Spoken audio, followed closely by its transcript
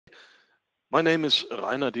My name is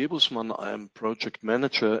Debusmann. I am project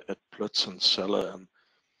manager at Plötz & Seller,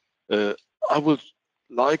 and I would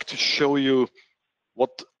like to show you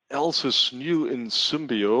what else is new in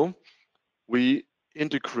Symbio. We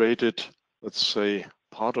integrated, let's say,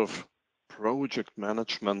 part of project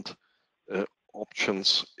management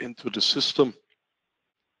options into the system.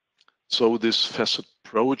 So this facet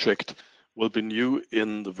project will be new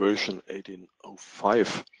in the version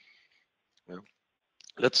 18.05.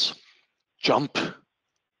 Let's jump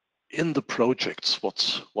in the projects,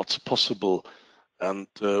 what's possible and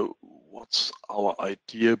what's our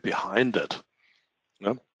idea behind it.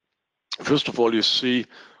 Yeah? First of all, you see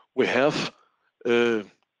we have a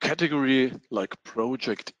category like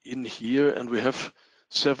project in here, and we have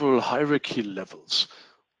several hierarchy levels.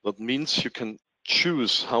 That means you can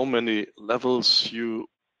choose how many levels you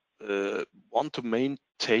want to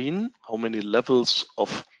maintain, how many levels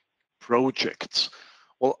of projects.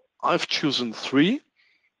 Well, I've chosen 3,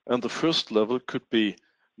 and the first level could be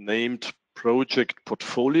named project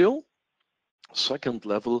portfolio. Second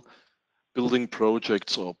level, building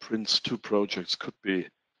projects or Prince2 projects could be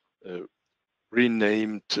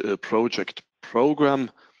renamed project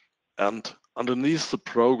program. And underneath the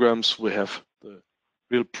programs, we have the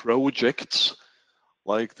real projects,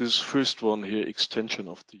 like this first one here, extension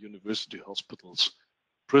of the University Hospitals,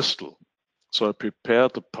 Bristol. So I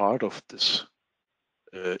prepared a part of this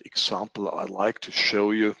example I'd like to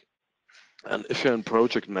show you. And if you're in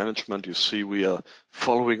project management, you see we are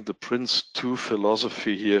following the Prince2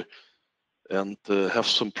 philosophy here, and have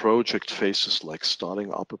some project phases like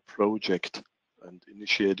starting up a project and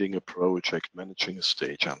initiating a project, managing a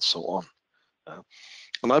stage, and so on.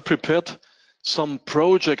 And I prepared some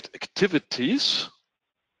project activities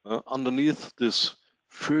underneath this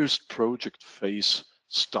first project phase,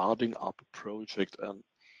 starting up a project. And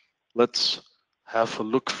let's have a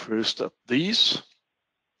look first at these.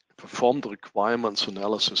 Perform the requirements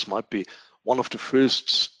analysis might be one of the first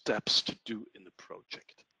steps to do in the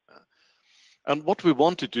project. And what we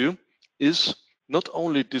want to do is not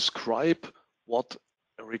only describe what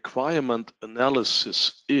a requirement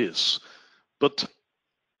analysis is, but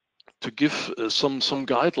to give some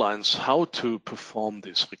guidelines how to perform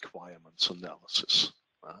this requirements analysis.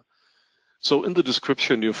 So in the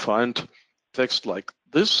description you find text like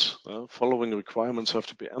this: following requirements have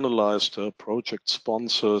to be analyzed: project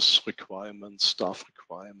sponsors requirements, staff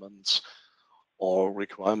requirements, or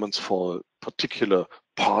requirements for a particular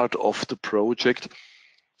part of the project.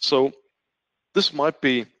 So this might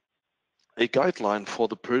be a guideline for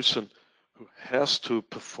the person who has to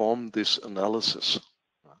perform this analysis.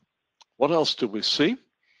 What else do we see?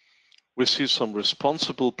 We see some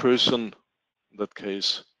responsible person, in that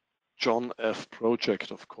case John F.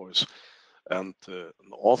 Project, of course, and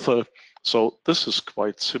an author. So this is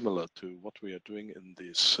quite similar to what we are doing in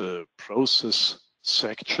this process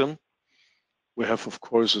section. We have, of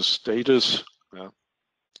course, a status.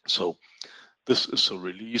 So this is a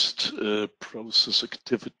released process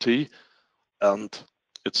activity, and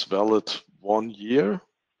it's valid 1 year.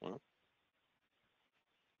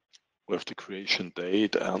 We have the creation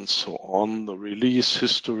date and so on, the release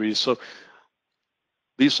history. So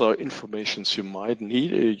these are informations you might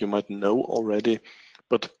need, you might know already.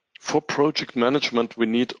 But for project management, we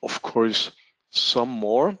need, of course, some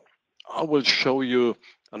more. I will show you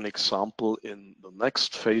an example in the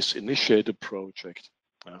next phase, initiate a project.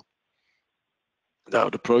 Now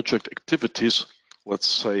the project activities, let's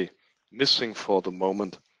say, missing for the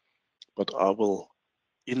moment, but I will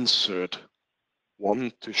insert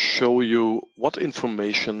one to show you what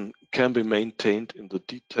information can be maintained in the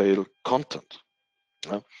detailed content.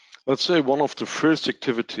 Let's say one of the first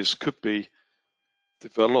activities could be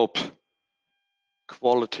develop a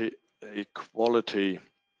quality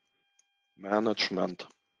management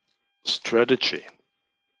strategy.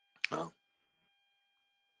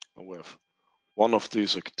 We have one of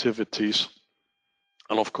these activities,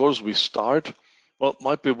 and of course we start, well, it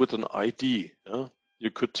might be with an ID.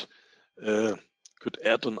 You could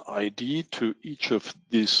add an ID to each of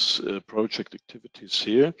these project activities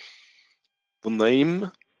here. The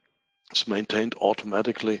name is maintained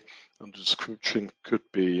automatically, and the description could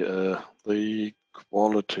be the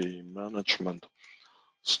quality management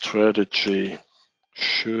strategy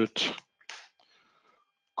should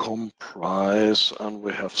comprise, and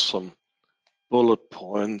we have some bullet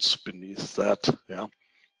points beneath that,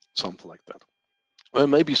 something like that. Well,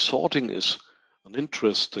 maybe sorting is an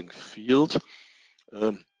interesting field.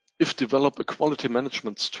 If develop a quality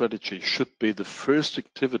management strategy should be the first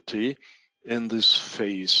activity in this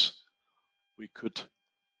phase, we could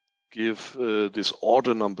give this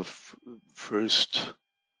order number first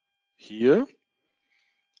here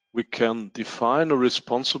we can define a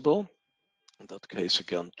responsible, in that case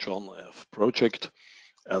again John F. Project,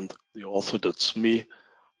 and the author, that's me.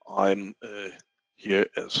 I'm here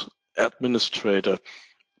as administrator,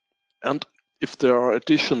 and if there are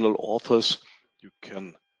additional authors, you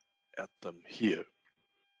can add them here.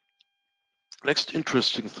 Next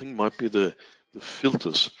interesting thing might be the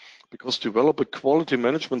filters, because develop a quality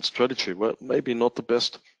management strategy, well, maybe not the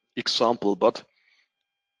best example, but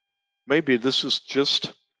maybe this is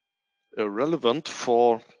just relevant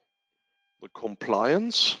for the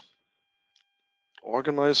compliance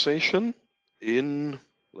organization in,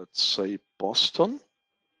 let's say, Boston.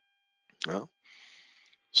 Yeah.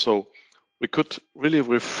 So we could really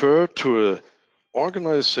refer to an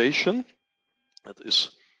organization that is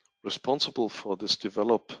responsible for this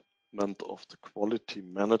development of the quality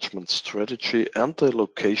management strategy and the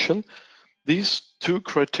location. These two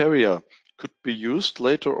criteria could be used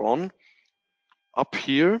later on up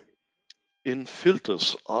here in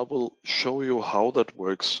filters. I will show you how that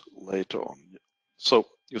works later on. So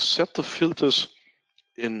you set the filters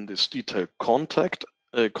in this detailed content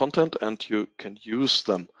and you can use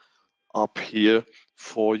them up here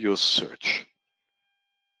for your search.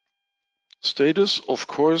 Status, of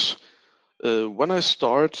course, when I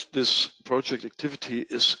start this project activity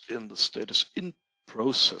is in the status in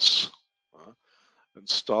process. And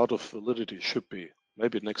start of validity should be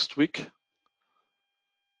maybe next week.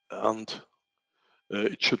 And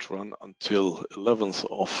it should run until 11th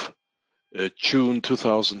of June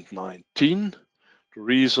 2019. The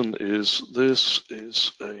reason is this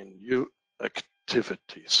is a new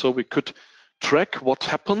activity. So we could track what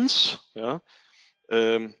happens, yeah,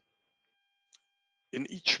 in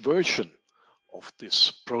each version of this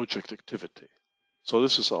project activity. So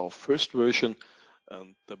this is our first version,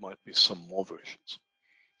 and there might be some more versions.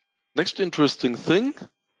 Next interesting thing,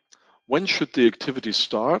 when should the activity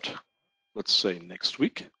start? Let's say next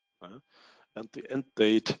week. And the end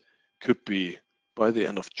date could be by the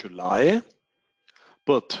end of July.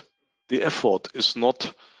 But the effort is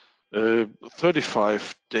not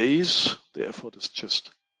 35 days. The effort is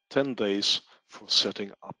just 10 days for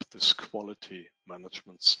setting up this quality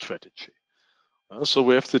management strategy. So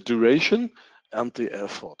we have the duration and the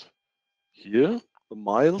effort. Here, the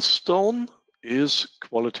milestone is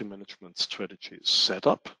quality management strategy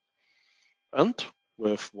setup. And we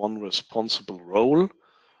have one responsible role.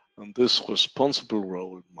 And this responsible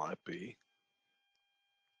role might be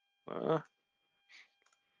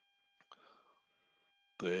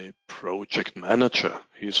the project manager.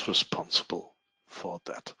 He's responsible for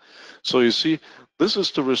that. So you see, this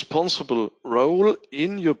is the responsible role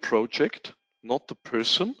in your project, not the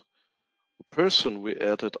person. The person we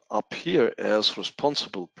added up here as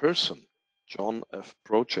responsible person, John F.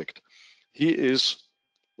 Project. He is,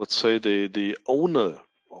 let's say, the owner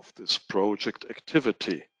of this project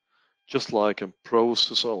activity, just like a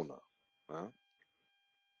process owner.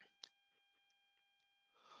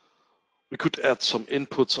 We could add some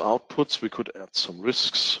inputs, outputs, we could add some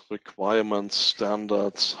risks, requirements,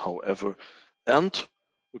 standards, however, and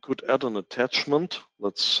we could add an attachment.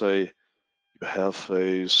 Let's say you have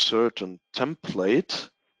a certain template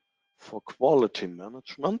for quality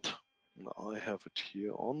management. And I have it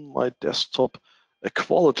here on my desktop, a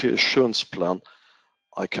quality assurance plan.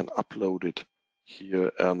 I can upload it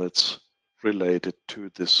here and it's related to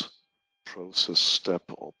this process step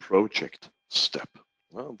or project step.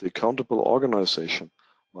 The accountable organization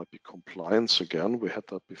might be compliance again. We had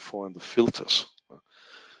that before in the filters.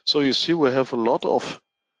 So you see we have a lot of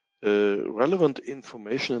relevant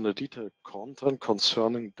information in the detailed content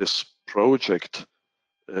concerning this project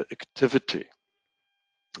activity.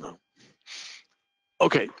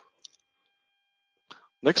 Okay.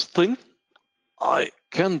 Next thing I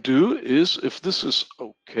can do is, if this is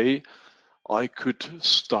okay, I could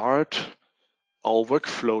start our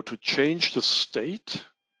workflow to change the state.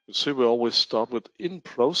 You see, we always start with in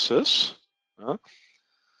process.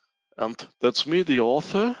 And that's me, the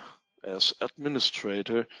author. As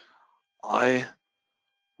administrator, I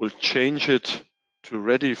will change it to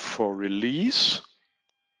ready for release.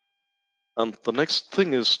 And the next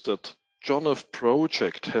thing is that John F.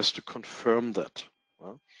 Project has to confirm that.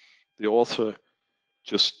 The author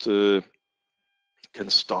just can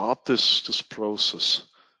start this process,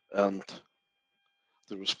 and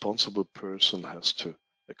the responsible person has to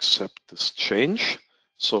accept this change.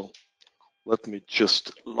 So let me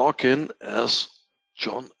just log in as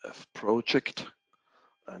John F. Project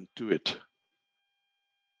and do it.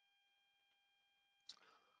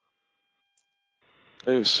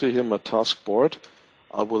 There you see here my task board.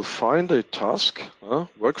 I will find a task,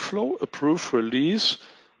 workflow, approve, release,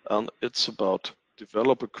 and it's about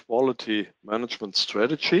develop a quality management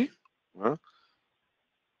strategy. I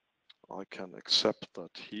can accept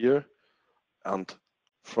that here, and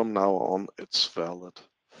from now on it's valid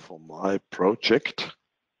for my project.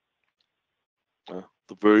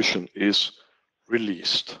 The version is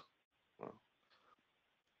released.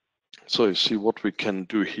 So you see what we can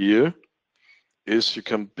do here is you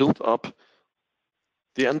can build up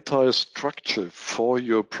the entire structure for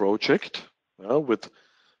your project with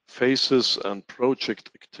phases and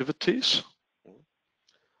project activities.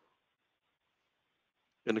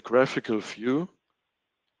 In a graphical view,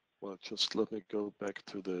 well, just let me go back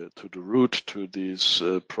to the root, to this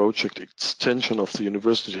project extension of the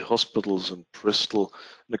university hospitals in Bristol.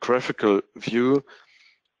 In a graphical view,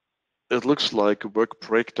 it looks like a work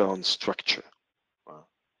breakdown structure.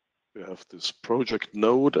 You have this project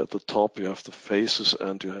node at the top, you have the phases,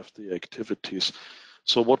 and you have the activities.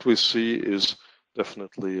 So what we see is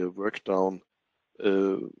definitely a breakdown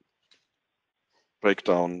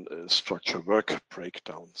structure, work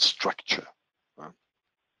breakdown structure.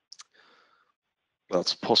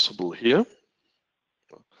 That's possible here.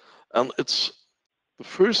 And it's the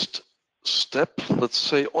first step, let's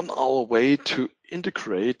say, on our way to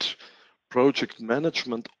integrate project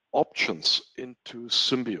management options into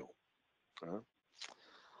Symbio.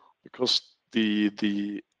 Because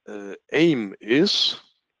the aim is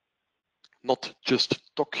not just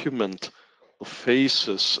document the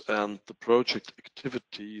phases and the project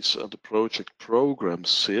activities and the project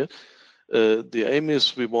programs here. The aim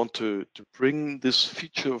is we want to bring this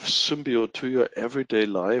feature of Symbio to your everyday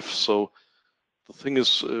life. So the thing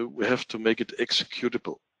is, we have to make it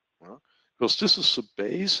executable, because this is the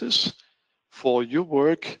basis for your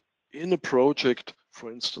work in a project,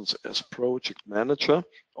 for instance, as project manager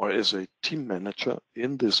or as a team manager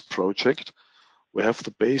in this project. We have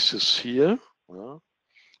the basis here. We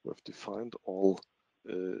have defined all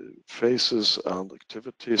phases and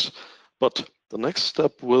activities, but the next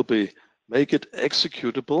step will be make it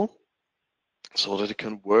executable so that it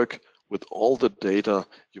can work with all the data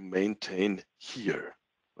you maintain here.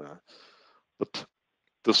 But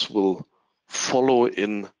this will follow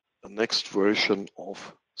in the next version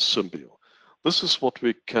of Symbio. This is what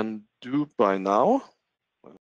we can do by now.